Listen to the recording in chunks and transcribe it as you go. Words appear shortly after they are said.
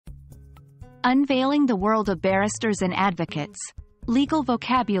Unveiling the world of barristers and advocates. Legal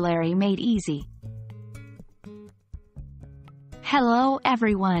vocabulary made easy. Hello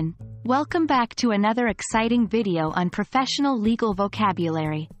everyone. Welcome back to another exciting video on professional legal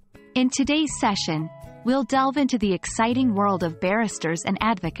vocabulary. In today's session, we'll delve into the exciting world of barristers and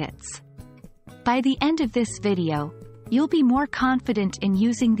advocates. By the end of this video, you'll be more confident in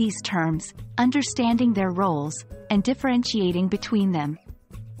using these terms, understanding their roles, and differentiating between them.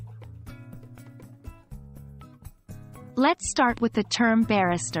 Let's start with the term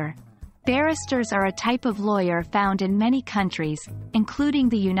barrister. Barristers are a type of lawyer found in many countries, including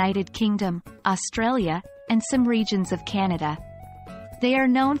the United Kingdom, Australia, and some regions of Canada. They are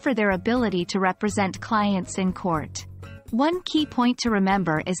known for their ability to represent clients in court. One key point to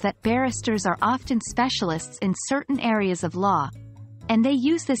remember is that barristers are often specialists in certain areas of law, and they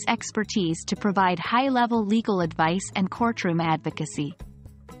use this expertise to provide high-level legal advice and courtroom advocacy.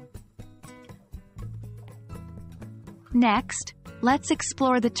 Next, let's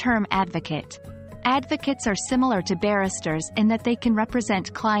explore the term advocate. Advocates are similar to barristers in that they can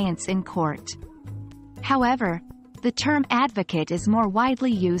represent clients in court. However, the term advocate is more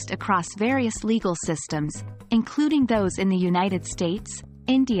widely used across various legal systems, including those in the United States,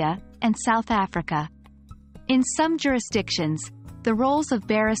 India, and South Africa. In some jurisdictions, the roles of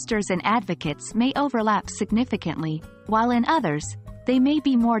barristers and advocates may overlap significantly, while in others, they may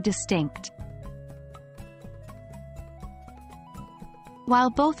be more distinct. While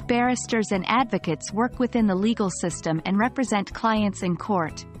both barristers and advocates work within the legal system and represent clients in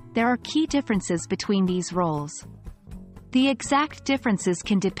court, there are key differences between these roles. The exact differences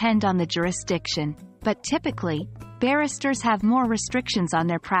can depend on the jurisdiction, but typically, barristers have more restrictions on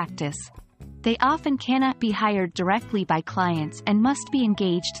their practice. They often cannot be hired directly by clients and must be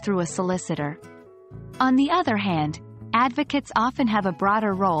engaged through a solicitor. On the other hand, advocates often have a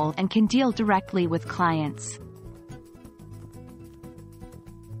broader role and can deal directly with clients.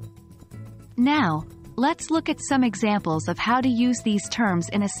 Now, let's look at some examples of how to use these terms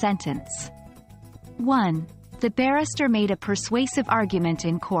in a sentence. 1. The barrister made a persuasive argument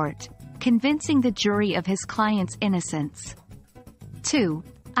in court, convincing the jury of his client's innocence. 2.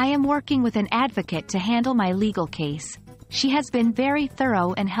 I am working with an advocate to handle my legal case. She has been very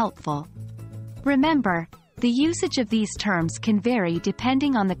thorough and helpful. Remember, the usage of these terms can vary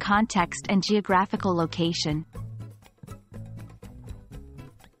depending on the context and geographical location.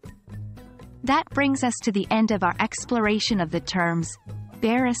 That brings us to the end of our exploration of the terms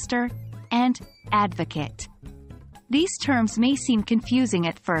barrister and advocate. These terms may seem confusing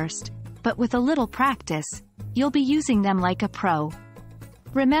at first, but with a little practice, you'll be using them like a pro.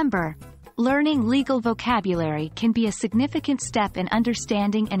 Remember, learning legal vocabulary can be a significant step in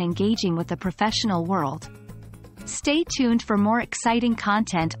understanding and engaging with the professional world. Stay tuned for more exciting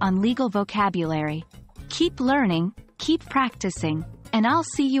content on legal vocabulary. Keep learning, keep practicing, and I'll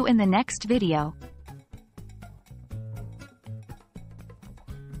see you in the next video.